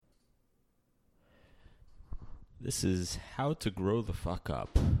This is How to Grow the Fuck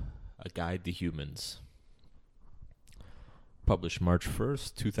Up, a Guide to Humans. Published March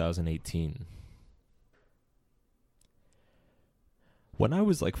 1st, 2018. When I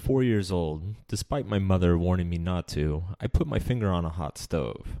was like 4 years old, despite my mother warning me not to, I put my finger on a hot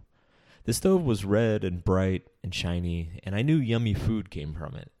stove. The stove was red and bright and shiny, and I knew yummy food came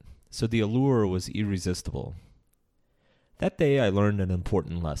from it, so the allure was irresistible. That day I learned an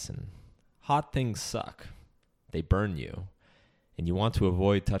important lesson. Hot things suck. They burn you, and you want to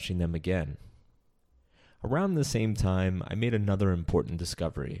avoid touching them again. Around the same time, I made another important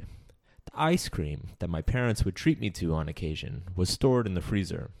discovery. The ice cream that my parents would treat me to on occasion was stored in the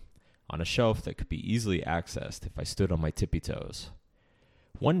freezer, on a shelf that could be easily accessed if I stood on my tippy toes.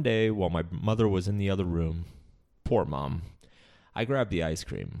 One day, while my mother was in the other room, poor mom, I grabbed the ice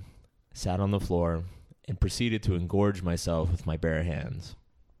cream, sat on the floor, and proceeded to engorge myself with my bare hands.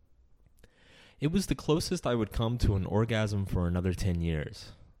 It was the closest I would come to an orgasm for another 10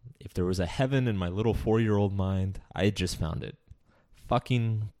 years. If there was a heaven in my little 4-year-old mind, I had just found it.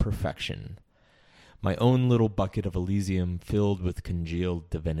 Fucking perfection. My own little bucket of Elysium filled with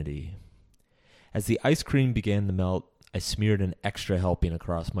congealed divinity. As the ice cream began to melt, I smeared an extra helping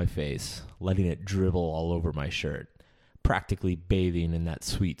across my face, letting it dribble all over my shirt, practically bathing in that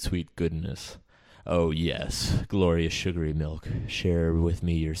sweet, sweet goodness. Oh yes, glorious sugary milk, share with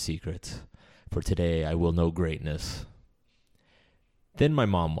me your secrets. For today I will know greatness. Then my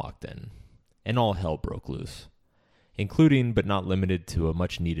mom walked in, and all hell broke loose, including but not limited to a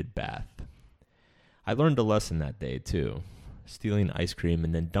much-needed bath. I learned a lesson that day, too. Stealing ice cream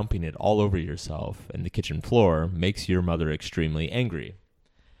and then dumping it all over yourself and the kitchen floor makes your mother extremely angry.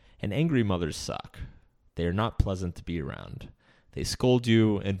 And angry mothers suck. They are not pleasant to be around. They scold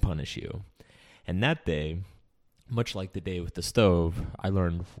you and punish you. And that day, much like the day with the stove, I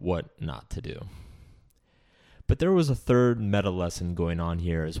learned what not to do. But there was a third meta lesson going on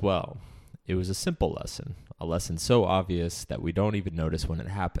here as well. It was a simple lesson, a lesson so obvious that we don't even notice when it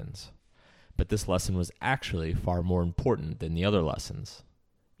happens. But this lesson was actually far more important than the other lessons.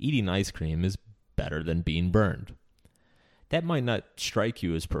 Eating ice cream is better than being burned. That might not strike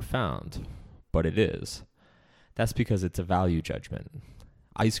you as profound, but it is. That's because it's a value judgment.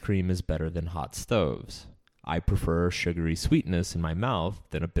 Ice cream is better than hot stoves. I prefer sugary sweetness in my mouth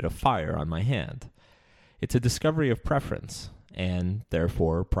than a bit of fire on my hand. It's a discovery of preference, and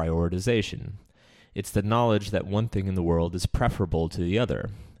therefore prioritization. It's the knowledge that one thing in the world is preferable to the other,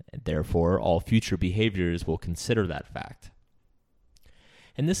 and therefore all future behaviors will consider that fact.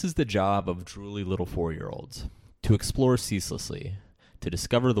 And this is the job of drooly little 4-year-olds, to explore ceaselessly, to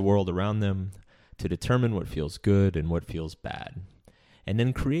discover the world around them, to determine what feels good and what feels bad, and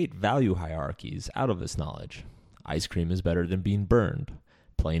then create value hierarchies out of this knowledge. Ice cream is better than being burned.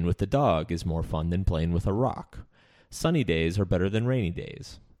 Playing with the dog is more fun than playing with a rock. Sunny days are better than rainy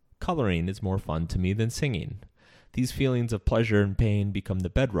days. Coloring is more fun to me than singing. These feelings of pleasure and pain become the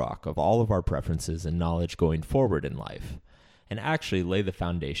bedrock of all of our preferences and knowledge going forward in life, and actually lay the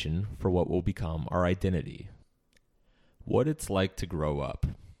foundation for what will become our identity. What it's like to grow up.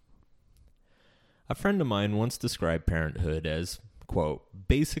 A friend of mine once described parenthood as, quote,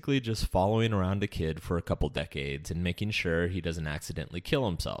 basically just following around a kid for a couple decades and making sure he doesn't accidentally kill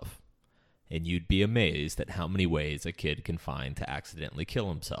himself. And you'd be amazed at how many ways a kid can find to accidentally kill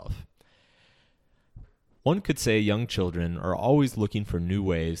himself. One could say young children are always looking for new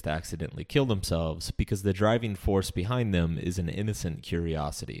ways to accidentally kill themselves because the driving force behind them is an innocent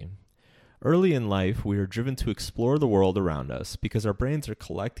curiosity. Early in life, we are driven to explore the world around us because our brains are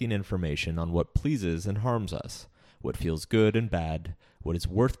collecting information on what pleases and harms us, what feels good and bad, what is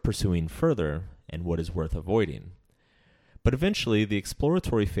worth pursuing further, and what is worth avoiding. But eventually, the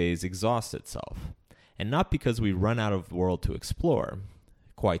exploratory phase exhausts itself, and not because we run out of the world to explore.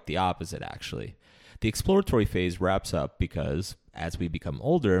 Quite the opposite, actually. The exploratory phase wraps up because, as we become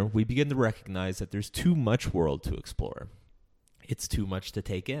older, we begin to recognize that there's too much world to explore. It's too much to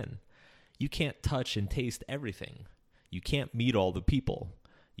take in. You can't touch and taste everything. You can't meet all the people.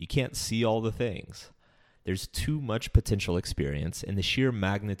 You can't see all the things. There's too much potential experience, and the sheer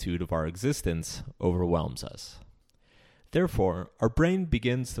magnitude of our existence overwhelms us. Therefore, our brain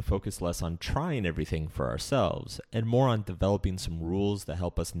begins to focus less on trying everything for ourselves and more on developing some rules that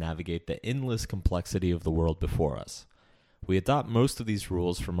help us navigate the endless complexity of the world before us. We adopt most of these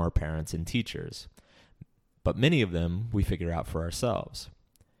rules from our parents and teachers, but many of them we figure out for ourselves.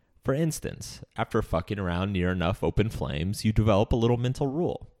 For instance, after fucking around near enough open flames, you develop a little mental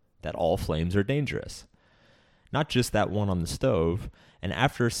rule that all flames are dangerous. Not just that one on the stove, and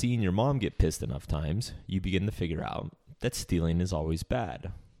after seeing your mom get pissed enough times, you begin to figure out that stealing is always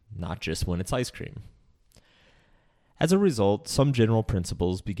bad, not just when it's ice cream. As a result, some general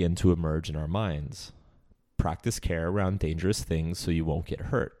principles begin to emerge in our minds. Practice care around dangerous things so you won't get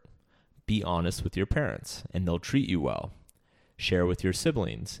hurt. Be honest with your parents, and they'll treat you well. Share with your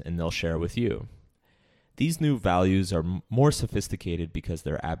siblings, and they'll share with you. These new values are more sophisticated because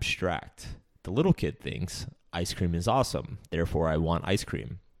they're abstract. The little kid thinks, ice cream is awesome, therefore I want ice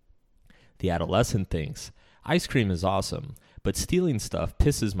cream. The adolescent thinks, ice cream is awesome, but stealing stuff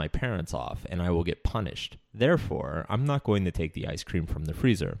pisses my parents off and I will get punished. Therefore, I'm not going to take the ice cream from the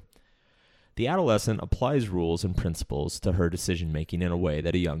freezer. The adolescent applies rules and principles to her decision-making in a way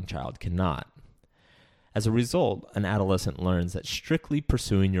that a young child cannot. As a result, an adolescent learns that strictly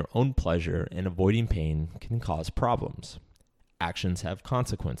pursuing your own pleasure and avoiding pain can cause problems. Actions have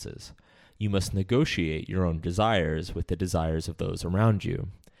consequences. You must negotiate your own desires with the desires of those around you.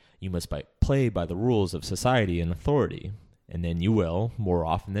 You must play by the rules of society and authority, and then you will, more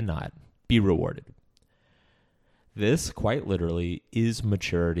often than not, be rewarded. This, quite literally, is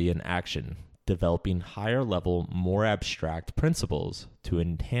maturity in action, developing higher-level, more abstract principles to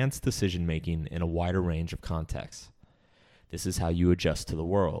enhance decision-making in a wider range of contexts. This is how you adjust to the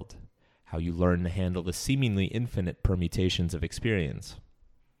world, how you learn to handle the seemingly infinite permutations of experience.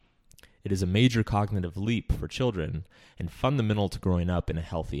 It is a major cognitive leap for children and fundamental to growing up in a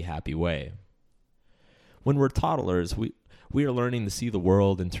healthy, happy way. When we're toddlers, we are learning to see the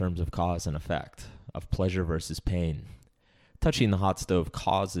world in terms of cause and effect, of pleasure versus pain. Touching the hot stove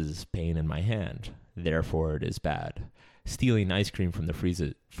causes pain in my hand, therefore it is bad. Stealing ice cream from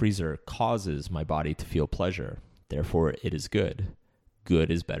the freezer causes my body to feel pleasure, therefore it is good. Good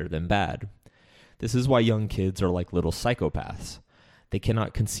is better than bad. This is why young kids are like little psychopaths. They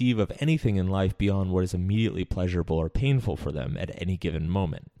cannot conceive of anything in life beyond what is immediately pleasurable or painful for them at any given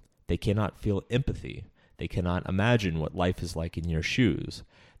moment. They cannot feel empathy. They cannot imagine what life is like in your shoes.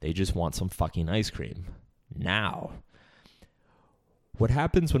 They just want some fucking ice cream. Now. What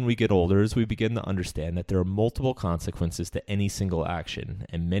happens when we get older is we begin to understand that there are multiple consequences to any single action,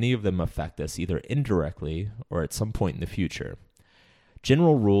 and many of them affect us either indirectly or at some point in the future.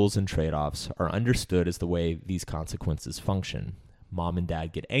 General rules and trade-offs are understood as the way these consequences function. Mom and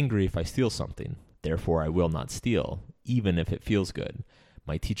dad get angry if I steal something. Therefore, I will not steal, even if it feels good.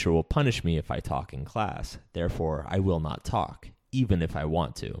 My teacher will punish me if I talk in class. Therefore, I will not talk, even if I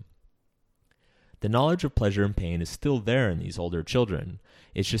want to. The knowledge of pleasure and pain is still there in these older children.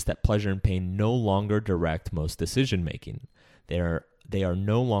 It's just that pleasure and pain no longer direct most decision-making. They are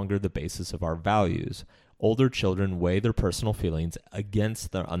no longer the basis of our values. Older children weigh their personal feelings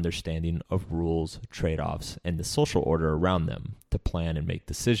against their understanding of rules, trade-offs, and the social order around them to plan and make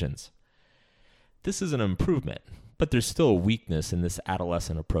decisions. This is an improvement, but there's still a weakness in this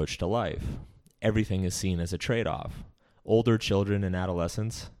adolescent approach to life. Everything is seen as a trade-off. Older children and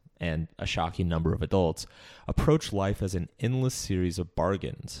adolescents, and a shocking number of adults, approach life as an endless series of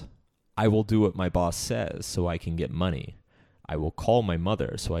bargains. I will do what my boss says so I can get money. I will call my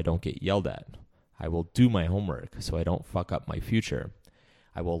mother so I don't get yelled at. I will do my homework so I don't fuck up my future.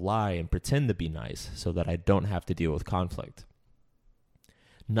 I will lie and pretend to be nice so that I don't have to deal with conflict.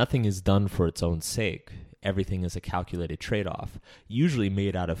 Nothing is done for its own sake. Everything is a calculated trade-off, usually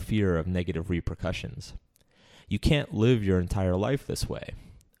made out of fear of negative repercussions. You can't live your entire life this way.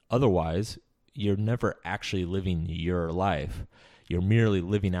 Otherwise, you're never actually living your life. You're merely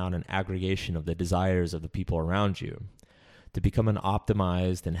living out an aggregation of the desires of the people around you. To become an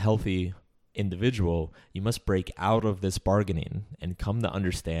optimized and healthy individual, you must break out of this bargaining and come to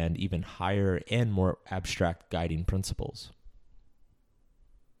understand even higher and more abstract guiding principles.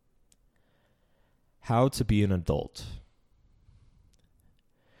 How to be an adult.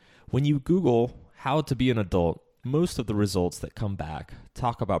 When you Google how to be an adult, most of the results that come back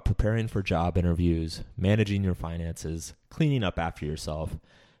talk about preparing for job interviews, managing your finances, cleaning up after yourself,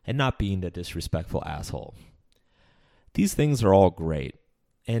 and not being a disrespectful asshole. These things are all great,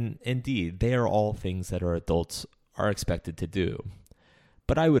 and indeed, they are all things that our adults are expected to do.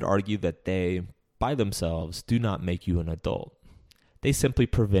 But I would argue that they, by themselves, do not make you an adult. They simply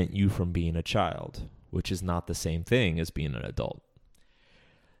prevent you from being a child, which is not the same thing as being an adult.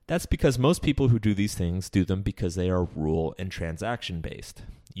 That's because most people who do these things do them because they are rule and transaction based.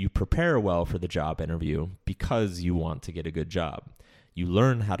 You prepare well for the job interview because you want to get a good job. You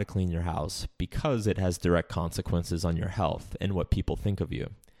learn how to clean your house because it has direct consequences on your health and what people think of you.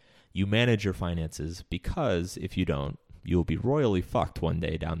 You manage your finances because if you don't, you'll be royally fucked one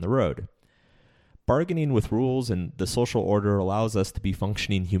day down the road. Bargaining with rules and the social order allows us to be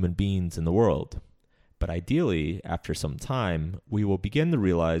functioning human beings in the world. But ideally, after some time, we will begin to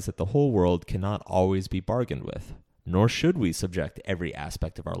realize that the whole world cannot always be bargained with, nor should we subject every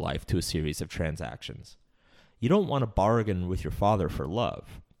aspect of our life to a series of transactions. You don't want to bargain with your father for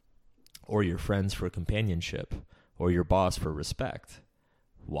love, or your friends for companionship, or your boss for respect.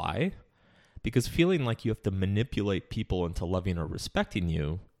 Why? Because feeling like you have to manipulate people into loving or respecting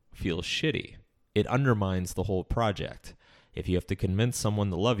you feels shitty. It undermines the whole project. If you have to convince someone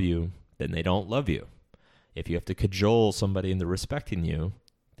to love you, then they don't love you. If you have to cajole somebody into respecting you,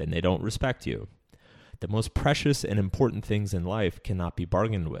 then they don't respect you. The most precious and important things in life cannot be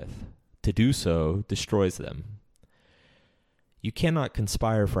bargained with. To do so destroys them. You cannot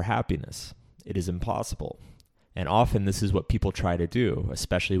conspire for happiness. It is impossible. And often this is what people try to do,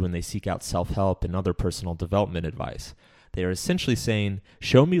 especially when they seek out self-help and other personal development advice. They are essentially saying,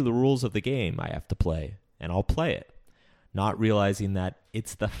 show me the rules of the game I have to play, and I'll play it. Not realizing that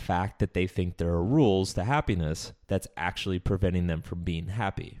it's the fact that they think there are rules to happiness that's actually preventing them from being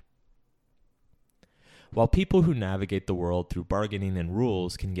happy. While people who navigate the world through bargaining and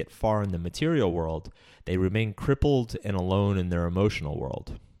rules can get far in the material world, they remain crippled and alone in their emotional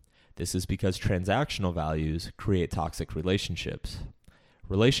world. This is because transactional values create toxic relationships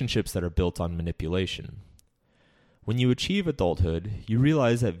that are built on manipulation. When you achieve adulthood, you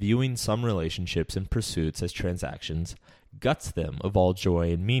realize that viewing some relationships and pursuits as transactions guts them of all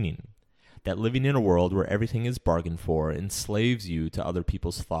joy and meaning. That living in a world where everything is bargained for enslaves you to other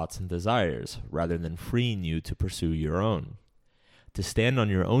people's thoughts and desires, rather than freeing you to pursue your own. To stand on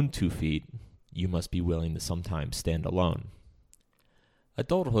your own 2 feet, you must be willing to sometimes stand alone.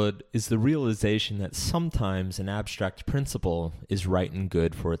 Adulthood is the realization that sometimes an abstract principle is right and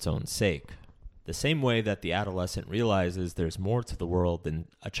good for its own sake. The same way that the adolescent realizes there's more to the world than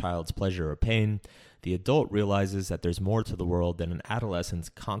a child's pleasure or pain, the adult realizes that there's more to the world than an adolescent's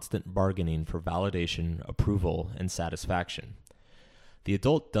constant bargaining for validation, approval, and satisfaction. The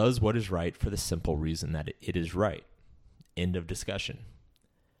adult does what is right for the simple reason that it is right. End of discussion.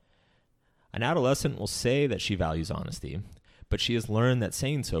 An adolescent will say that she values honesty, but she has learned that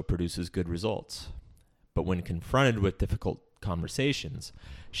saying so produces good results. But when confronted with difficult conversations,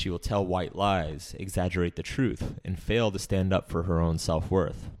 she will tell white lies, exaggerate the truth, and fail to stand up for her own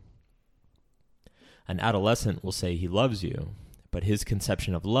self-worth. An adolescent will say he loves you, but his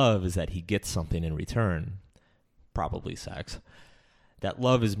conception of love is that he gets something in return, probably sex. That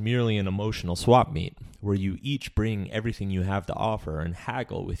love is merely an emotional swap meet, where you each bring everything you have to offer and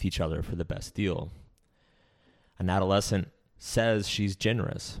haggle with each other for the best deal. An adolescent says she's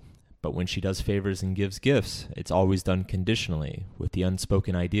generous, but when she does favors and gives gifts, it's always done conditionally, with the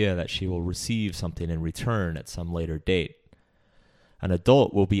unspoken idea that she will receive something in return at some later date. An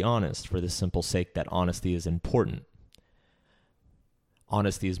adult will be honest for the simple sake that honesty is important.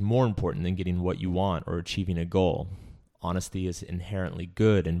 Honesty is more important than getting what you want or achieving a goal. Honesty is inherently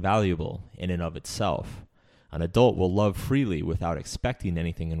good and valuable in and of itself. An adult will love freely without expecting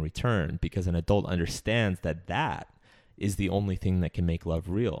anything in return, because an adult understands that that is the only thing that can make love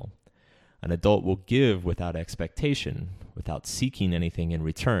real. An adult will give without expectation, without seeking anything in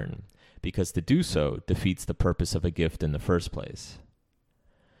return, because to do so defeats the purpose of a gift in the first place.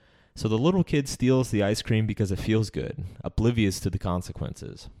 So the little kid steals the ice cream because it feels good, oblivious to the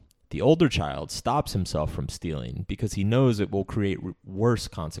consequences. The older child stops himself from stealing because he knows it will create worse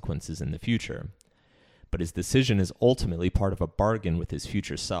consequences in the future. But his decision is ultimately part of a bargain with his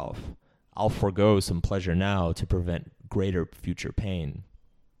future self. I'll forego some pleasure now to prevent greater future pain.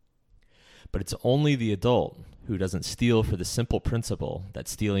 But it's only the adult who doesn't steal for the simple principle that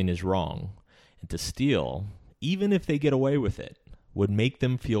stealing is wrong. And to steal, even if they get away with it, would make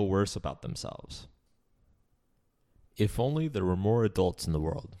them feel worse about themselves. If only there were more adults in the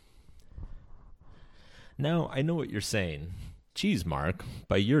world. Now, I know what you're saying. Geez, Mark,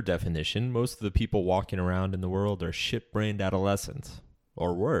 by your definition, most of the people walking around in the world are shit-brained adolescents.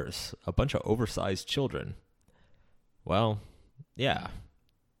 Or worse, a bunch of oversized children. Well, yeah.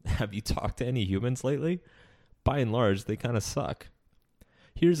 Have you talked to any humans lately? By and large, they kind of suck.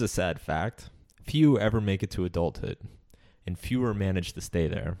 Here's a sad fact. Few ever make it to adulthood, and fewer manage to stay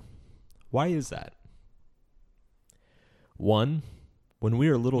there. Why is that? 1, when we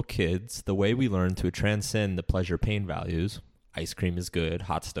are little kids, the way we learn to transcend the pleasure-pain values, ice cream is good,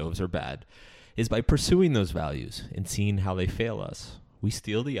 hot stoves are bad, is by pursuing those values and seeing how they fail us. We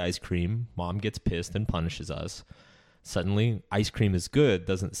steal the ice cream, mom gets pissed and punishes us. Suddenly, ice cream is good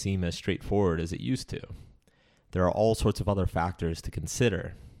doesn't seem as straightforward as it used to. There are all sorts of other factors to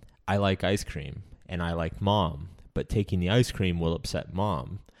consider. I like ice cream, and I like mom, but taking the ice cream will upset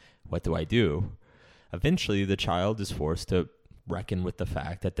mom. What do? Eventually, the child is forced to reckon with the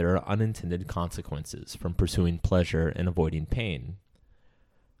fact that there are unintended consequences from pursuing pleasure and avoiding pain.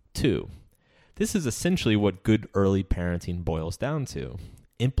 2, this is essentially what good early parenting boils down to.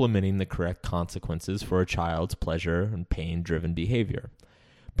 implementing the correct consequences for a child's pleasure and pain-driven behavior.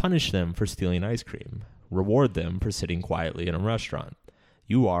 Punish them for stealing ice cream. Reward them for sitting quietly in a restaurant.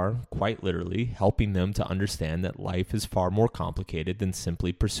 You are, quite literally, helping them to understand that life is far more complicated than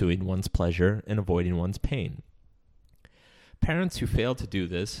simply pursuing one's pleasure and avoiding one's pain. Parents who fail to do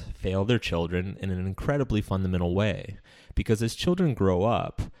this fail their children in an incredibly fundamental way, because as children grow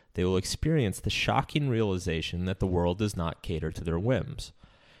up, they will experience the shocking realization that the world does not cater to their whims.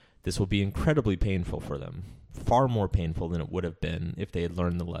 This will be incredibly painful for them, far more painful than it would have been if they had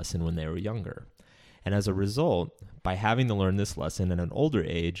learned the lesson when they were younger. And as a result, by having to learn this lesson at an older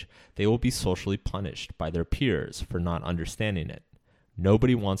age, they will be socially punished by their peers for not understanding it.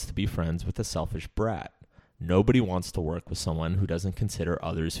 Nobody wants to be friends with a selfish brat. Nobody wants to work with someone who doesn't consider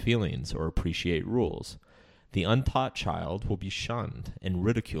others' feelings or appreciate rules. The untaught child will be shunned and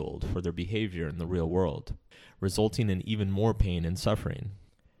ridiculed for their behavior in the real world, resulting in even more pain and suffering.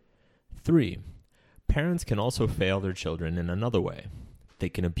 3. Parents can also fail their children in another way. They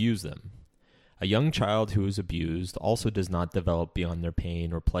can abuse them. A young child who is abused also does not develop beyond their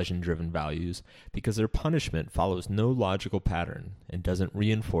pain or pleasure-driven values because their punishment follows no logical pattern and doesn't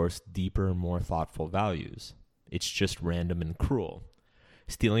reinforce deeper, more thoughtful values. It's just random and cruel.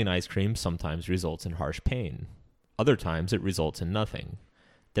 Stealing ice cream sometimes results in harsh pain. Other times it results in nothing.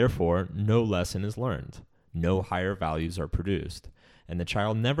 Therefore, no lesson is learned. No higher values are produced, and the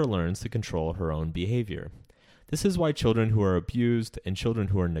child never learns to control her own behavior. This is why children who are abused and children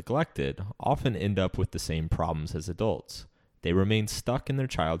who are neglected often end up with the same problems as adults. They remain stuck in their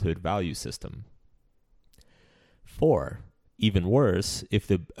childhood value system. 4. Even worse, if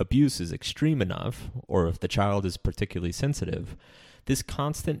the abuse is extreme enough, or if the child is particularly sensitive, this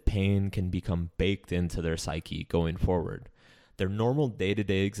constant pain can become baked into their psyche going forward. Their normal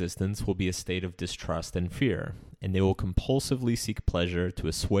day-to-day existence will be a state of distrust and fear, and they will compulsively seek pleasure to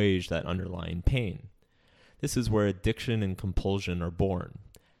assuage that underlying pain. This is where addiction and compulsion are born.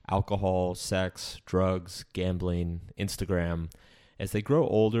 Alcohol, sex, drugs, gambling, Instagram. As they grow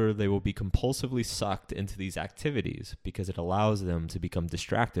older, they will be compulsively sucked into these activities because it allows them to become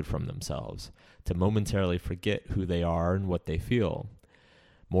distracted from themselves, to momentarily forget who they are and what they feel.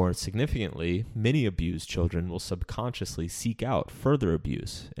 More significantly, many abused children will subconsciously seek out further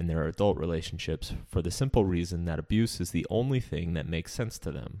abuse in their adult relationships for the simple reason that abuse is the only thing that makes sense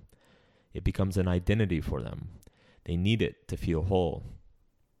to them. It becomes an identity for them. They need it to feel whole.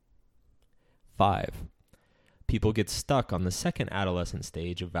 5. People get stuck on the second adolescent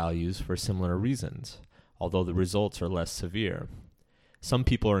stage of values for similar reasons, although the results are less severe. Some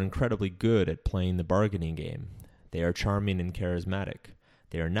people are incredibly good at playing the bargaining game. They are charming and charismatic.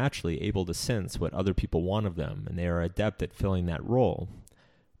 They are naturally able to sense what other people want of them, and they are adept at filling that role.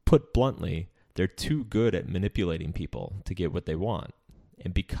 Put bluntly, they're too good at manipulating people to get what they want.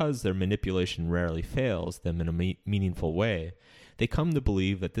 And because their manipulation rarely fails them in a meaningful way, they come to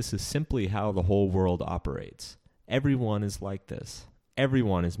believe that this is simply how the whole world operates. Everyone is like this.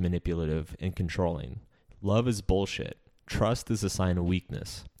 Everyone is manipulative and controlling. Love is bullshit. Trust is a sign of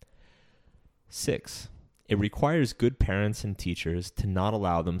weakness. 6. It requires good parents and teachers to not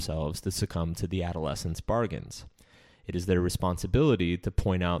allow themselves to succumb to the adolescent's bargains. It is their responsibility to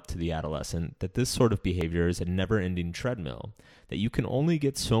point out to the adolescent that this sort of behavior is a never-ending treadmill, that you can only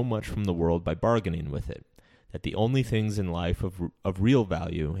get so much from the world by bargaining with it, that the only things in life of real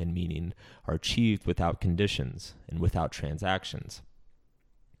value and meaning are achieved without conditions and without transactions.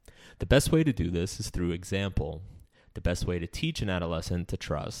 The best way to do this is through example. The best way to teach an adolescent to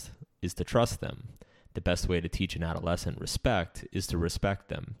trust is to trust them. The best way to teach an adolescent respect is to respect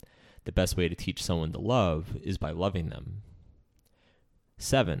them. The best way to teach someone to love is by loving them.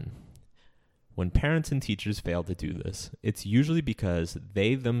 7. When parents and teachers fail to do this, it's usually because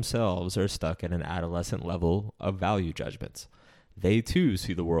they themselves are stuck at an adolescent level of value judgments. They too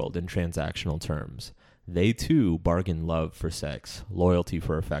see the world in transactional terms. They too bargain love for sex, loyalty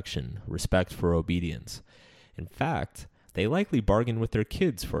for affection, respect for obedience. In fact, they likely bargain with their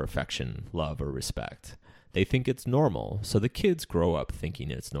kids for affection, love, or respect. They think it's normal, so the kids grow up thinking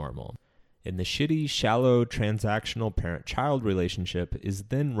it's normal. And the shitty, shallow, transactional parent-child relationship is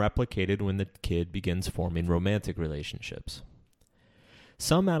then replicated when the kid begins forming romantic relationships.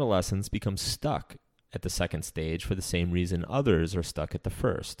 Some adolescents become stuck at the second stage for the same reason others are stuck at the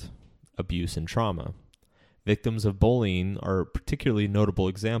first: abuse and trauma. Victims of bullying are a particularly notable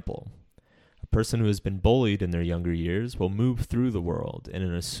example. A person who has been bullied in their younger years will move through the world in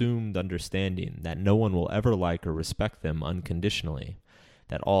an assumed understanding that no one will ever like or respect them unconditionally,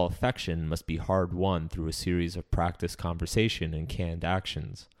 that all affection must be hard-won through a series of practiced conversation and canned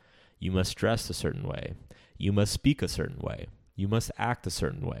actions. You must dress a certain way. You must speak a certain way. You must act a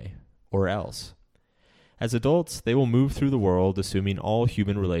certain way, or else. As adults, they will move through the world assuming all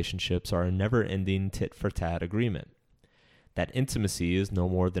human relationships are a never-ending tit-for-tat agreement. That intimacy is no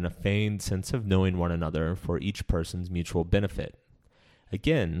more than a feigned sense of knowing one another for each person's mutual benefit.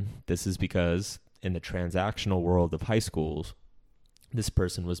 Again, this is because, in the transactional world of high schools, this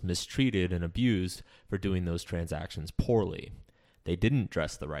person was mistreated and abused for doing those transactions poorly. They didn't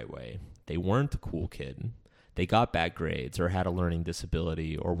dress the right way. They weren't a cool kid. They got bad grades or had a learning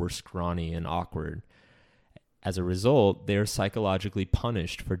disability or were scrawny and awkward. As a result, they are psychologically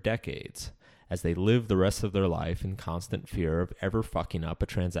punished for decades as they live the rest of their life in constant fear of ever fucking up a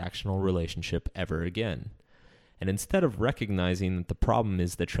transactional relationship ever again. And instead of recognizing that the problem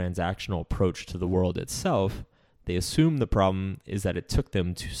is the transactional approach to the world itself, they assume the problem is that it took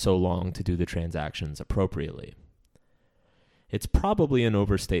them so long to do the transactions appropriately. It's probably an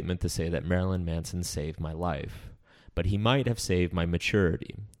overstatement to say that Marilyn Manson saved my life, but he might have saved my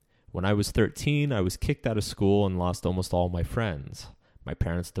maturity. When I was 13, I was kicked out of school and lost almost all my friends. My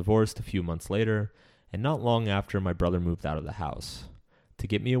parents divorced a few months later, and not long after, my brother moved out of the house. To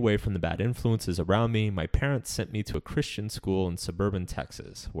get me away from the bad influences around me, my parents sent me to a Christian school in suburban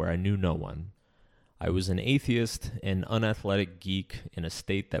Texas, where I knew no one. I was an atheist and unathletic geek in a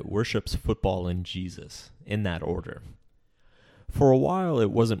state that worships football and Jesus, in that order. For a while,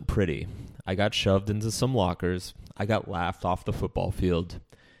 it wasn't pretty. I got shoved into some lockers. I got laughed off the football field.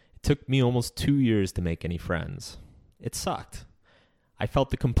 It took me almost 2 years to make any friends. It sucked. I felt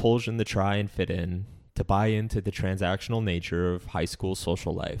the compulsion to try and fit in, to buy into the transactional nature of high school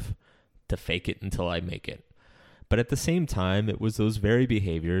social life, to fake it until I make it. But at the same time, it was those very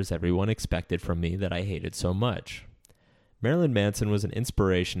behaviors everyone expected from me that I hated so much. Marilyn Manson was an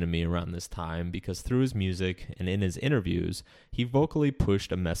inspiration to me around this time because through his music and in his interviews, he vocally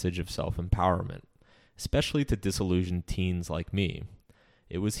pushed a message of self-empowerment, especially to disillusioned teens like me.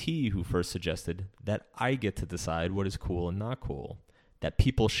 It was he who first suggested that I get to decide what is cool and not cool, that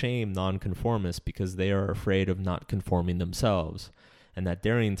people shame nonconformists because they are afraid of not conforming themselves, and that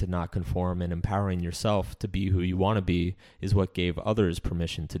daring to not conform and empowering yourself to be who you want to be is what gave others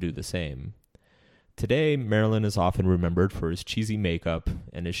permission to do the same. Today, Marilyn is often remembered for his cheesy makeup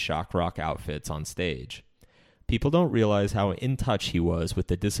and his shock rock outfits on stage. People don't realize how in touch he was with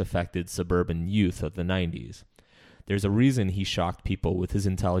the disaffected suburban youth of the 90s. There's a reason he shocked people with his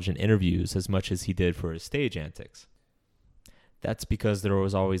intelligent interviews as much as he did for his stage antics. That's because there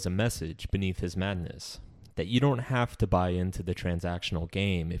was always a message beneath his madness, that you don't have to buy into the transactional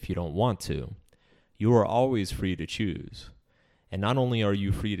game if you don't want to. You are always free to choose. And not only are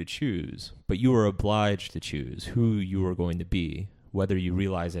you free to choose, but you are obliged to choose who you are going to be, whether you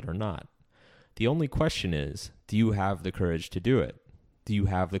realize it or not. The only question is, do you have the courage to do it? Do you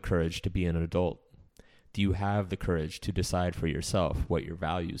have the courage to be an adult? Do you have the courage to decide for yourself what your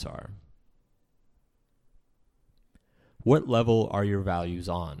values are? What level are your values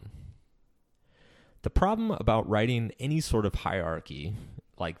on? The problem about writing any sort of hierarchy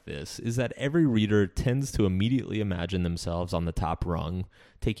like this is that every reader tends to immediately imagine themselves on the top rung,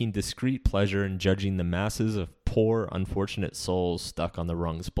 taking discreet pleasure in judging the masses of poor, unfortunate souls stuck on the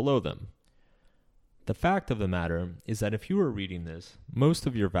rungs below them. The fact of the matter is that if you are reading this, most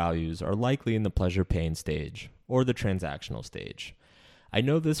of your values are likely in the pleasure-pain stage, or the transactional stage. I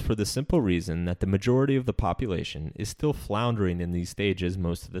know this for the simple reason that the majority of the population is still floundering in these stages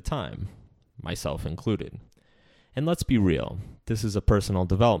most of the time, myself included. And let's be real, this is a personal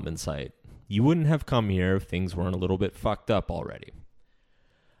development site. You wouldn't have come here if things weren't a little bit fucked up already.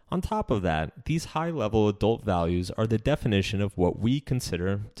 On top of that, these high-level adult values are the definition of what we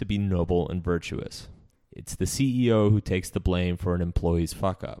consider to be noble and virtuous. It's the CEO who takes the blame for an employee's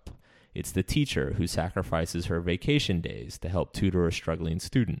fuck-up. It's the teacher who sacrifices her vacation days to help tutor a struggling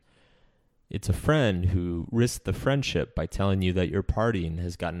student. It's a friend who risked the friendship by telling you that your partying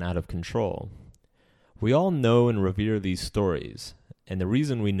has gotten out of control. We all know and revere these stories, and the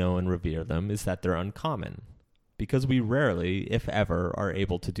reason we know and revere them is that they're uncommon, because we rarely, if ever, are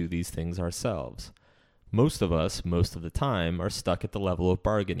able to do these things ourselves. Most of us, most of the time, are stuck at the level of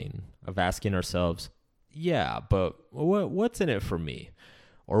bargaining, of asking ourselves, yeah, but what's in it for me?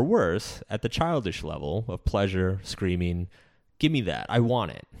 Or worse, at the childish level of pleasure, screaming, give me that, I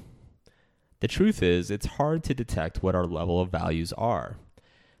want it. The truth is, it's hard to detect what our level of values are.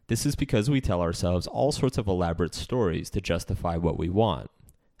 This is because we tell ourselves all sorts of elaborate stories to justify what we want.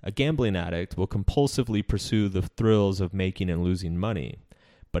 A gambling addict will compulsively pursue the thrills of making and losing money,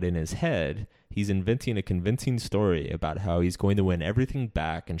 but in his head, he's inventing a convincing story about how he's going to win everything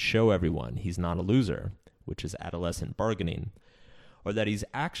back and show everyone he's not a loser, which is adolescent bargaining, or that he's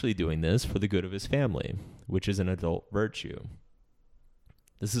actually doing this for the good of his family, which is an adult virtue.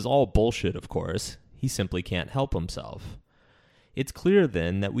 This is all bullshit, of course. He simply can't help himself. It's clear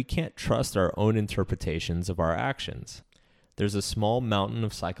then that we can't trust our own interpretations of our actions. There's a small mountain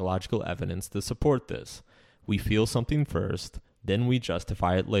of psychological evidence to support this. We feel something first, then we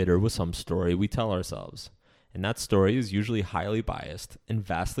justify it later with some story we tell ourselves. And that story is usually highly biased and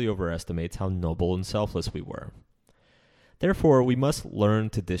vastly overestimates how noble and selfless we were. Therefore, we must learn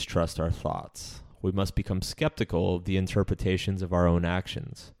to distrust our thoughts. We must become skeptical of the interpretations of our own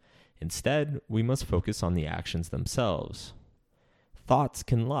actions. Instead, we must focus on the actions themselves. Thoughts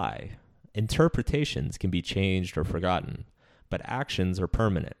can lie. Interpretations can be changed or forgotten, but actions are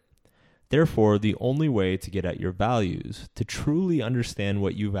permanent. Therefore, the only way to get at your values, to truly understand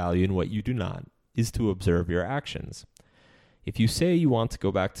what you value and what you do not, is to observe your actions. If you say you want to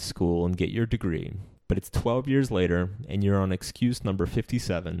go back to school and get your degree, but it's 12 years later and you're on excuse number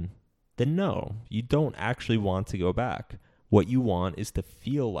 57, then no, you don't actually want to go back. What you want is to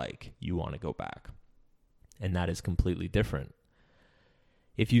feel like you want to go back. And that is completely different.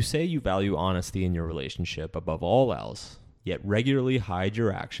 If you say you value honesty in your relationship above all else, yet regularly hide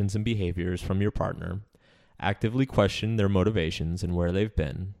your actions and behaviors from your partner, actively question their motivations and where they've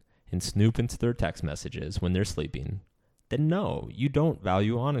been, and snoop into their text messages when they're sleeping, then no, you don't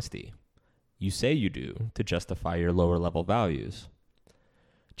value honesty. You say you do to justify your lower level values.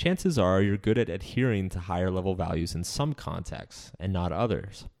 Chances are you're good at adhering to higher level values in some contexts and not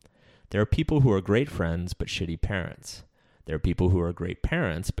others. There are people who are great friends but shitty parents. There are people who are great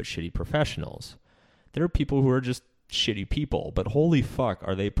parents but shitty professionals. There are people who are just shitty people, but holy fuck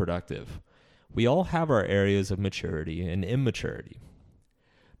are they productive. We all have our areas of maturity and immaturity.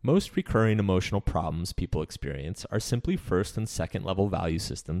 Most recurring emotional problems people experience are simply first and second level value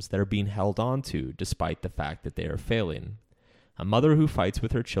systems that are being held on to despite the fact that they are failing. A mother who fights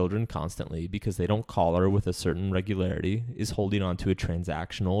with her children constantly because they don't call her with a certain regularity is holding on to a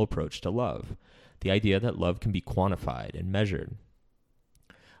transactional approach to love, the idea that love can be quantified and measured.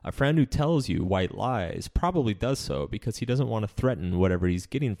 A friend who tells you white lies probably does so because he doesn't want to threaten whatever he's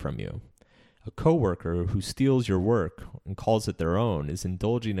getting from you. A coworker who steals your work and calls it their own is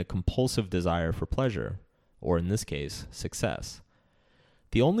indulging a compulsive desire for pleasure, or in this case, success.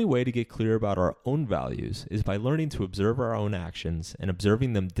 The only way to get clear about our own values is by learning to observe our own actions and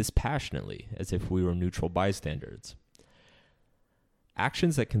observing them dispassionately as if we were neutral bystanders.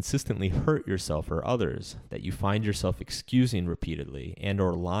 Actions that consistently hurt yourself or others, that you find yourself excusing repeatedly and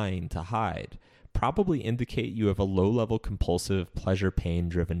or lying to hide, probably indicate you have a low-level compulsive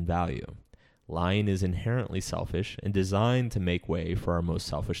pleasure-pain-driven value. Lying is inherently selfish and designed to make way for our most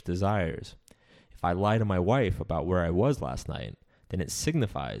selfish desires. If I lie to my wife about where I was last night, then it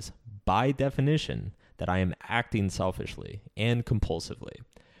signifies, by definition, that I am acting selfishly and compulsively.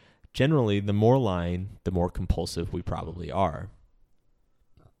 Generally, the more lying, the more compulsive we probably are.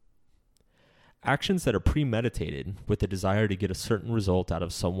 Actions that are premeditated with the desire to get a certain result out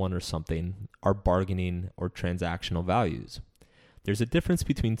of someone or something are bargaining or transactional values. There's a difference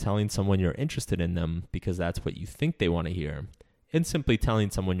between telling someone you're interested in them because that's what you think they want to hear, and simply telling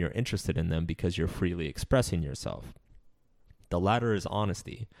someone you're interested in them because you're freely expressing yourself. The latter is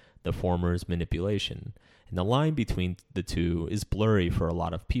honesty, the former is manipulation, and the line between the two is blurry for a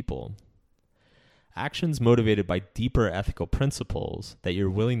lot of people. Actions motivated by deeper ethical principles that you're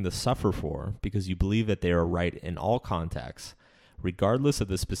willing to suffer for because you believe that they are right in all contexts, regardless of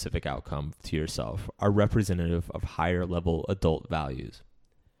the specific outcome to yourself, are representative of higher level adult values.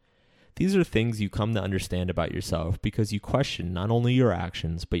 These are things you come to understand about yourself because you question not only your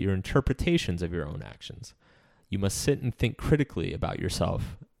actions, but your interpretations of your own actions. You must sit and think critically about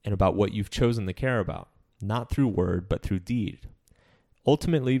yourself and about what you've chosen to care about, not through word, but through deed.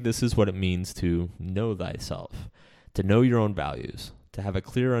 Ultimately, this is what it means to know thyself, to know your own values, to have a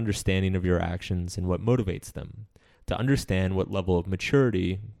clear understanding of your actions and what motivates them, to understand what level of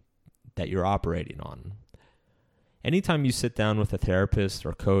maturity that you're operating on. Anytime you sit down with a therapist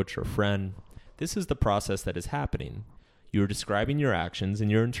or coach or friend, this is the process that is happening. You are describing your actions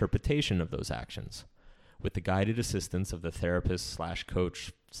and your interpretation of those actions. With the guided assistance of the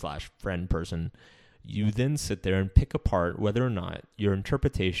therapist/coach/friend person, you then sit there and pick apart whether or not your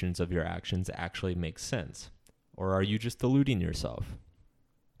interpretations of your actions actually make sense. Or are you just deluding yourself?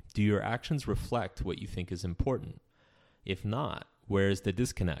 Do your actions reflect what you think is important? If not, where is the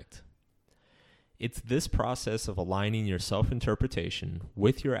disconnect? It's this process of aligning your self-interpretation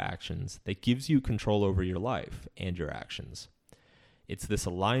with your actions that gives you control over your life and your actions. It's this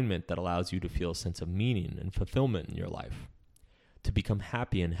alignment that allows you to feel a sense of meaning and fulfillment in your life. To become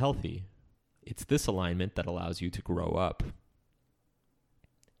happy and healthy, it's this alignment that allows you to grow up.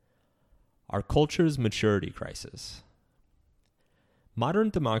 Our culture's maturity crisis. Modern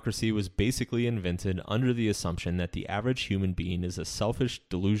democracy was basically invented under the assumption that the average human being is a selfish,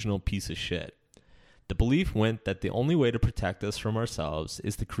 delusional piece of shit. The belief went that the only way to protect us from ourselves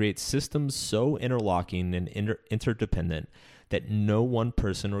is to create systems so interlocking and interdependent that no one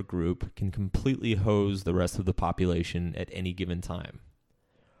person or group can completely hose the rest of the population at any given time.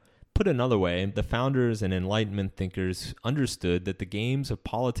 Put another way, the founders and Enlightenment thinkers understood that the games of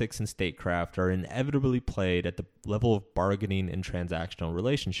politics and statecraft are inevitably played at the level of bargaining and transactional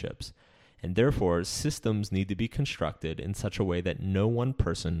relationships, and therefore systems need to be constructed in such a way that no one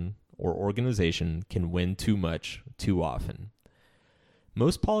person or organization can win too much too often.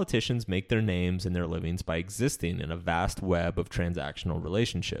 Most politicians make their names and their livings by existing in a vast web of transactional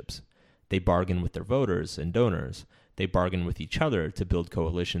relationships. They bargain with their voters and donors. They bargain with each other to build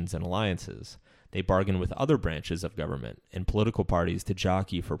coalitions and alliances. They bargain with other branches of government and political parties to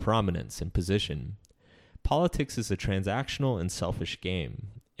jockey for prominence and position. Politics is a transactional and selfish game,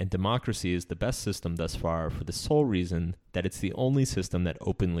 and democracy is the best system thus far for the sole reason that it's the only system that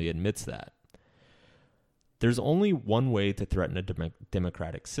openly admits that. There's only one way to threaten a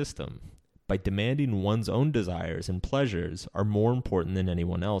democratic system: by demanding one's own desires and pleasures are more important than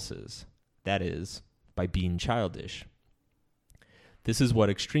anyone else's. That is, by being childish. This is what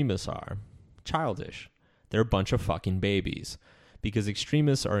extremists are. Childish. They're a bunch of fucking babies. Because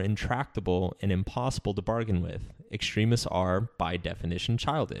extremists are intractable and impossible to bargain with. Extremists are, by definition,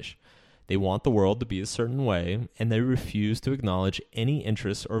 childish. They want the world to be a certain way, and they refuse to acknowledge any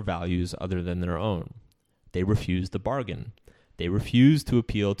interests or values other than their own. They refuse to bargain. They refuse to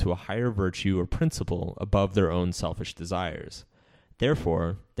appeal to a higher virtue or principle above their own selfish desires.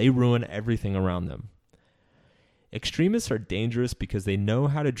 Therefore, they ruin everything around them. Extremists are dangerous because they know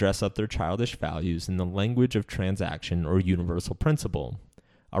how to dress up their childish values in the language of transaction or universal principle.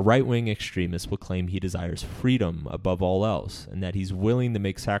 A right-wing extremist will claim he desires freedom above all else and that he's willing to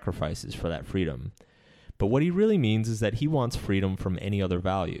make sacrifices for that freedom. But what he really means is that he wants freedom from any other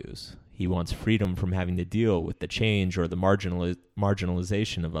values. He wants freedom from having to deal with the change or the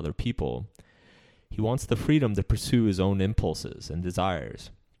marginalization of other people. He wants the freedom to pursue his own impulses and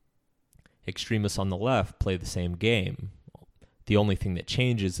desires. Extremists on the left play the same game. The only thing that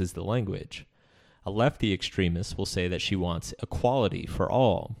changes is the language. A lefty extremist will say that she wants equality for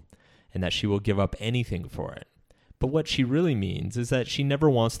all, and that she will give up anything for it. But what she really means is that she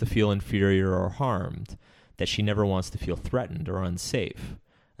never wants to feel inferior or harmed, that she never wants to feel threatened or unsafe.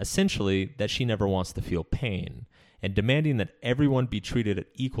 Essentially, that she never wants to feel pain, and demanding that everyone be treated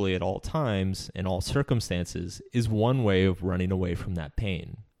equally at all times, in all circumstances, is one way of running away from that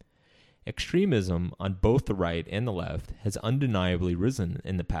pain. Extremism on both the right and the left has undeniably risen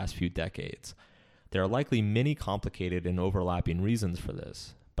in the past few decades. There are likely many complicated and overlapping reasons for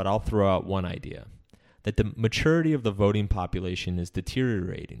this, but I'll throw out one idea: that the maturity of the voting population is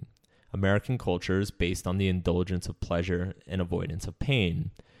deteriorating. American culture is based on the indulgence of pleasure and avoidance of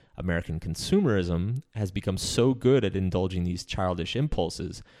pain. American consumerism has become so good at indulging these childish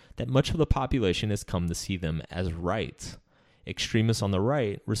impulses that much of the population has come to see them as right. Extremists on the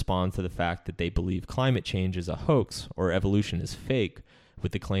right respond to the fact that they believe climate change is a hoax or evolution is fake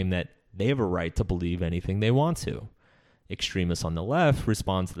with the claim that they have a right to believe anything they want to. Extremists on the left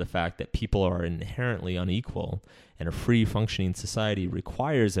respond to the fact that people are inherently unequal and a free functioning society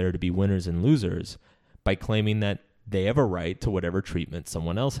requires there to be winners and losers by claiming that they have a right to whatever treatment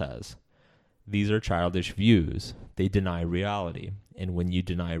someone else has. These are childish views. They deny reality. And when you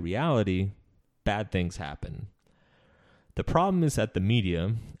deny reality, bad things happen. The problem is that the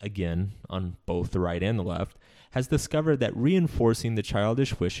media, again, on both the right and the left, has discovered that reinforcing the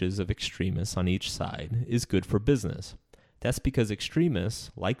childish wishes of extremists on each side is good for business. That's because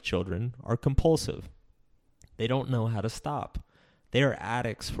extremists, like children, are compulsive. They don't know how to stop. They are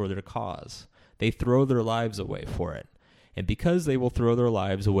addicts for their cause. They throw their lives away for it. And because they will throw their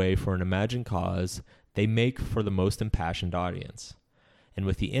lives away for an imagined cause, they make for the most impassioned audience. And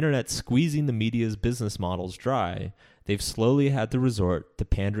with the internet squeezing the media's business models dry, they've slowly had to resort to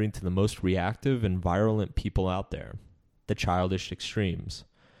pandering to the most reactive and virulent people out there, the childish extremes.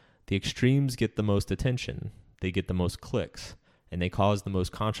 The extremes get the most attention, they get the most clicks, and they cause the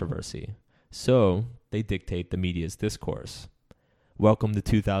most controversy. So, they dictate the media's discourse. Welcome to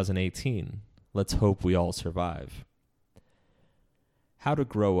 2018. Let's hope we all survive. How to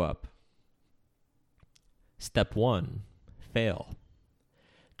grow up. Step 1. Fail.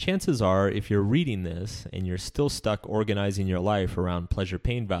 Chances are, if you're reading this and you're still stuck organizing your life around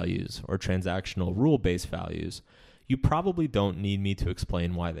pleasure-pain values or transactional rule-based values, you probably don't need me to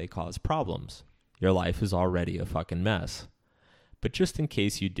explain why they cause problems. Your life is already a fucking mess. But just in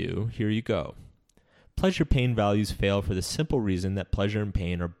case you do, here you go. Pleasure-pain values fail for the simple reason that pleasure and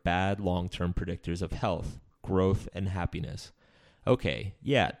pain are bad long-term predictors of health, growth, and happiness. Okay,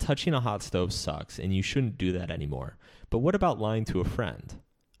 yeah, touching a hot stove sucks, and you shouldn't do that anymore. But what about lying to a friend?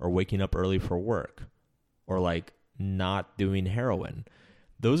 Or waking up early for work? Or not doing heroin?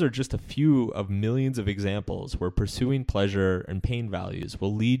 Those are just a few of millions of examples where pursuing pleasure and pain values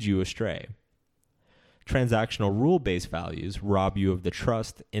will lead you astray. Transactional rule-based values rob you of the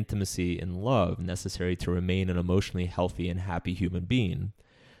trust, intimacy, and love necessary to remain an emotionally healthy and happy human being.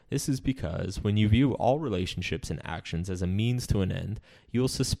 This is because when you view all relationships and actions as a means to an end, you will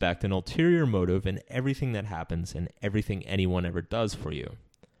suspect an ulterior motive in everything that happens and everything anyone ever does for you.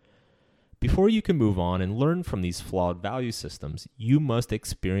 Before you can move on and learn from these flawed value systems, you must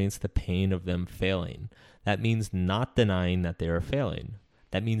experience the pain of them failing. That means not denying that they are failing.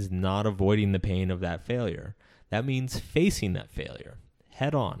 That means not avoiding the pain of that failure. That means facing that failure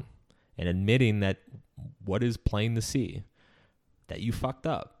head on and admitting that what is plain to see, that you fucked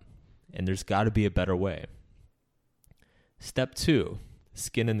up and there's got to be a better way. Step 2,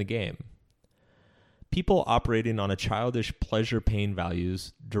 skin in the game. People operating on a childish pleasure-pain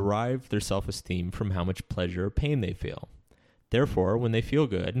values derive their self-esteem from how much pleasure or pain they feel. Therefore, when they feel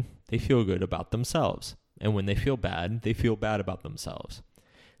good about themselves. And when they feel bad about themselves.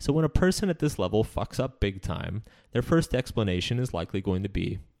 So when a person at this level fucks up big time, their first explanation is likely going to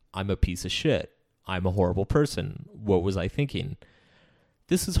be, I'm a piece of shit. I'm a horrible person. What was I thinking?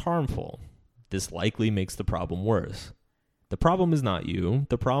 This is harmful. This likely makes the problem worse. The problem is not you.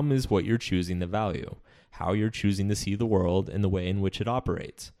 The problem is what you're choosing to value, how you're choosing to see the world and the way in which it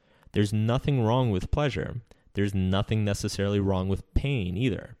operates. There's nothing wrong with pleasure. There's nothing necessarily wrong with pain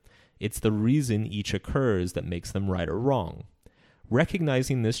either. It's the reason each occurs that makes them right or wrong.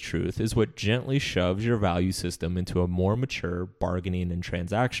 Recognizing this truth is what gently shoves your value system into a more mature bargaining and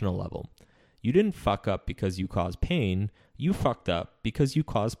transactional level. You didn't fuck up because you caused pain. You fucked up because you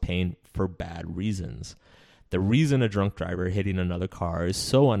caused pain for bad reasons. The reason a drunk driver hitting another car is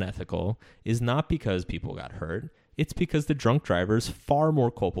so unethical is not because people got hurt. It's because the drunk driver is far more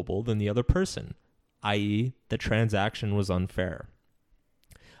culpable than the other person, i.e., the transaction was unfair.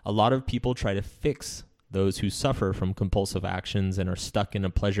 A lot of people try to fix those who suffer from compulsive actions and are stuck in a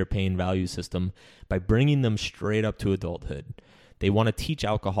pleasure-pain value system by bringing them straight up to adulthood. They want to teach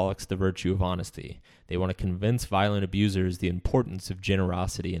alcoholics the virtue of honesty. They want to convince violent abusers the importance of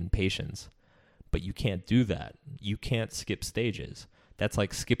generosity and patience. But you can't do that. You can't skip stages. That's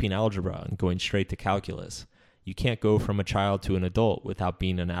like skipping algebra and going straight to calculus. You can't go from a child to an adult without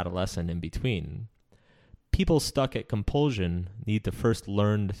being an adolescent in between. People stuck at compulsion need to first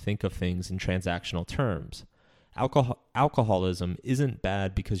learn to think of things in transactional terms. Alcoholism isn't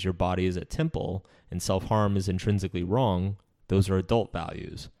bad because your body is a temple and self-harm is intrinsically wrong. Those are adult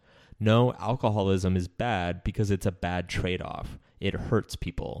values. No, alcoholism is bad because it's a bad trade-off. It hurts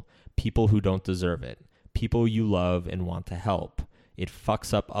people who don't deserve it, people you love and want to help. It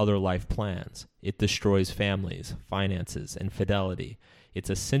fucks up other life plans. It destroys families, finances, and fidelity. It's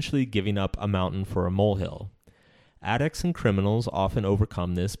essentially giving up a mountain for a molehill. Addicts and criminals often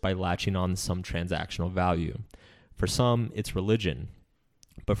overcome this by latching on to some transactional value. For some, it's religion.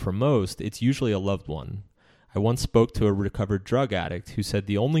 But for most, it's usually a loved one. I once spoke to a recovered drug addict who said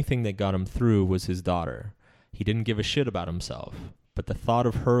the only thing that got him through was his daughter. He didn't give a shit about himself. But the thought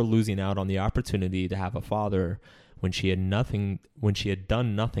of her losing out on the opportunity to have a father when she had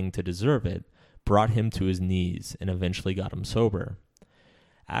done nothing to deserve it brought him to his knees and eventually got him sober.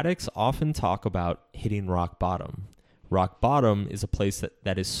 Addicts often talk about hitting rock bottom. Rock bottom is a place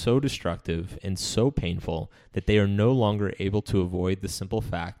that is so destructive and so painful that they are no longer able to avoid the simple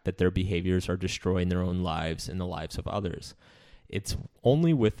fact that their behaviors are destroying their own lives and the lives of others. It's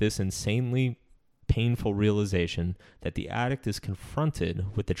only with this insanely painful realization that the addict is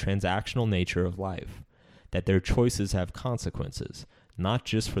confronted with the transactional nature of life, that their choices have consequences, not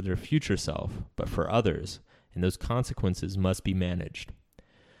just for their future self, but for others, and those consequences must be managed.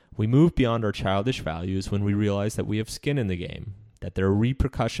 We move beyond our childish values when we realize that we have skin in the game, that there are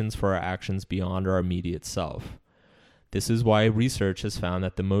repercussions for our actions beyond our immediate self. This is why research has found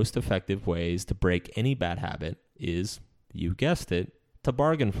that the most effective ways to break any bad habit is, you guessed it, to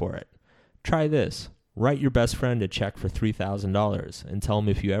bargain for it. Try this. Write your best friend a check for $3,000 and tell him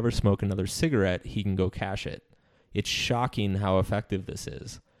if you ever smoke another cigarette, he can go cash it. It's shocking how effective this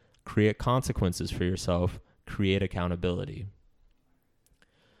is. Create consequences for yourself. Create accountability.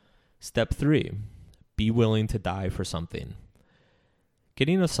 Step 3. Be willing to die for something.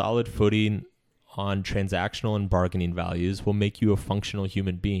 Getting a solid footing on transactional and bargaining values will make you a functional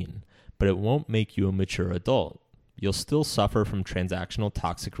human being, but it won't make you a mature adult. You'll still suffer from transactional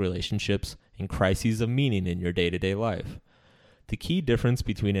toxic relationships and crises of meaning in your day-to-day life. The key difference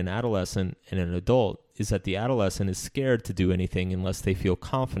between an adolescent and an adult is that the adolescent is scared to do anything unless they feel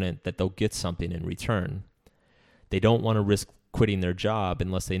confident that they'll get something in return. They don't want to risk quitting their job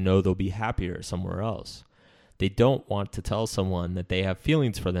unless they know they'll be happier somewhere else. They don't want to tell someone that they have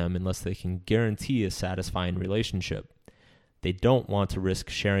feelings for them unless they can guarantee a satisfying relationship. They don't want to risk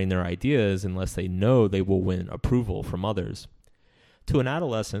sharing their ideas unless they know they will win approval from others. To an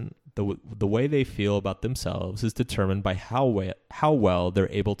adolescent, the way they feel about themselves is determined by how well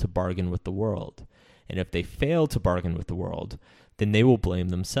they're able to bargain with the world. And if they fail to bargain with the world, then they will blame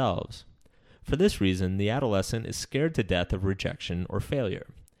themselves. For this reason, the adolescent is scared to death of rejection or failure.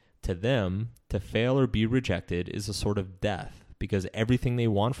 To them, to fail or be rejected is a sort of death, because everything they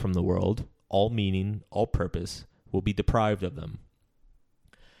want from the world, all meaning, all purpose, will be deprived of them.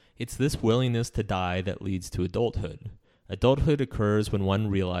 It's this willingness to die that leads to adulthood. Adulthood occurs when one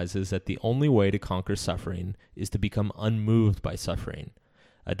realizes that the only way to conquer suffering is to become unmoved by suffering.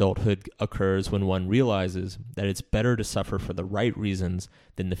 Adulthood occurs when one realizes that it's better to suffer for the right reasons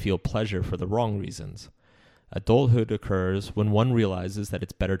than to feel pleasure for the wrong reasons. Adulthood occurs when one realizes that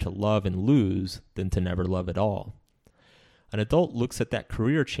it's better to love and lose than to never love at all. An adult looks at that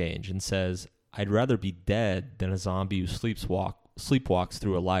career change and says, I'd rather be dead than a zombie who sleepwalks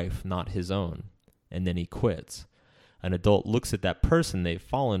through a life not his own, and then he quits. An adult looks at that person they've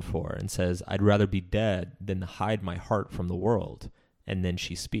fallen for and says, I'd rather be dead than hide my heart from the world, and then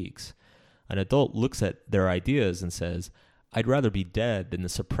she speaks. An adult looks at their ideas and says, I'd rather be dead than to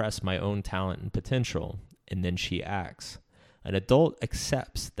suppress my own talent and potential, and then she acts. An adult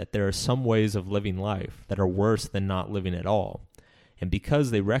accepts that there are some ways of living life that are worse than not living at all, and because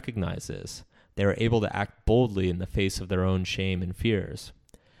they recognize this, they are able to act boldly in the face of their own shame and fears.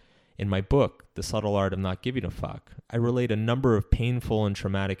 In my book, The Subtle Art of Not Giving a Fuck, I relate a number of painful and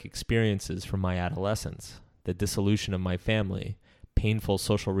traumatic experiences from my adolescence, the dissolution of my family, painful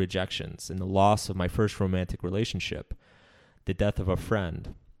social rejections, and the loss of my first romantic relationship, the death of a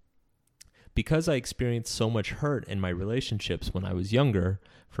friend. Because I experienced so much hurt in my relationships when I was younger,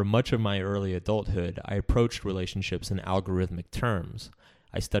 for much of my early adulthood, I approached relationships in algorithmic terms.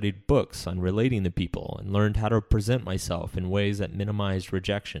 I studied books on relating to people and learned how to present myself in ways that minimized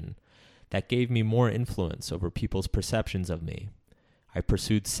rejection. That gave me more influence over people's perceptions of me. I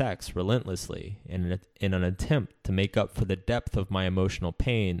pursued sex relentlessly in an attempt to make up for the depth of my emotional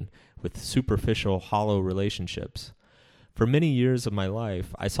pain with superficial, hollow relationships. For many years of my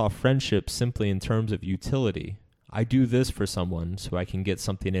life, I saw friendship simply in terms of utility. I do this for someone so I can get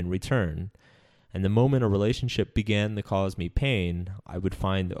something in return. And the moment a relationship began to cause me pain, I would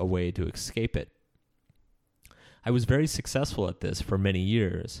find a way to escape it. I was very successful at this for many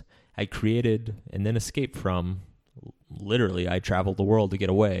years. I created and then escaped from, literally I traveled the world to get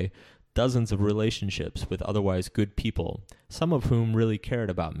away, dozens of relationships with otherwise good people, some of whom really cared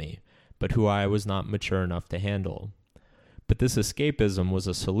about me, but who I was not mature enough to handle. But this escapism was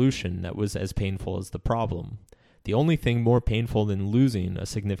a solution that was as painful as the problem. The only thing more painful than losing a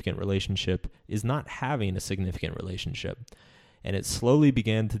significant relationship is not having a significant relationship. And it slowly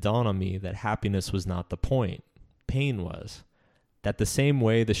began to dawn on me that happiness was not the point. Pain was. That the same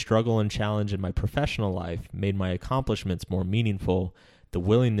way the struggle and challenge in my professional life made my accomplishments more meaningful, the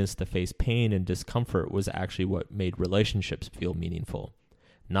willingness to face pain and discomfort was actually what made relationships feel meaningful,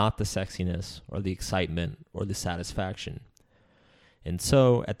 not the sexiness or the excitement or the satisfaction. And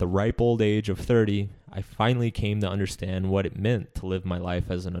so, at the ripe old age of 30, I finally came to understand what it meant to live my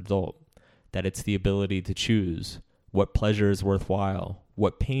life as an adult, that it's the ability to choose what pleasure is worthwhile,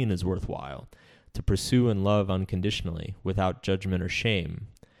 what pain is worthwhile, to pursue and love unconditionally, without judgment or shame.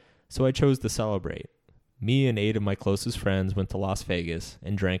 So I chose to celebrate. Me and 8 of my closest friends went to Las Vegas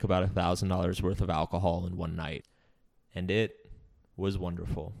and drank about $1,000 worth of alcohol in one night. And it was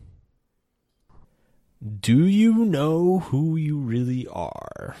wonderful. Do you know who you really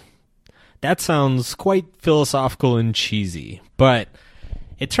are? That sounds quite philosophical and cheesy, but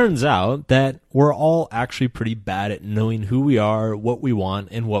it turns out that we're all actually pretty bad at knowing who we are, what we want,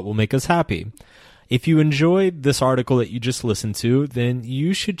 and what will make us happy. If you enjoyed this article that you just listened to, then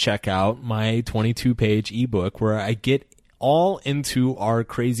you should check out my 22-page ebook where I get all into our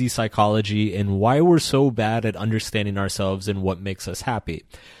crazy psychology and why we're so bad at understanding ourselves and what makes us happy.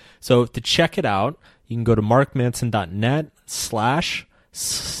 So to check it out, you can go to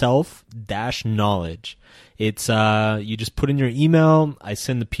markmanson.net/self-knowledge. It's, you just put in your email, I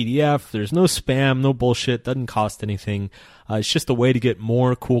send the PDF, there's no spam, no bullshit, doesn't cost anything. It's just a way to get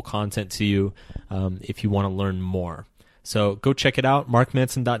more cool content to you if you want to learn more. So go check it out,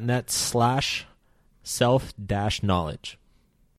 markmanson.net/self-knowledge.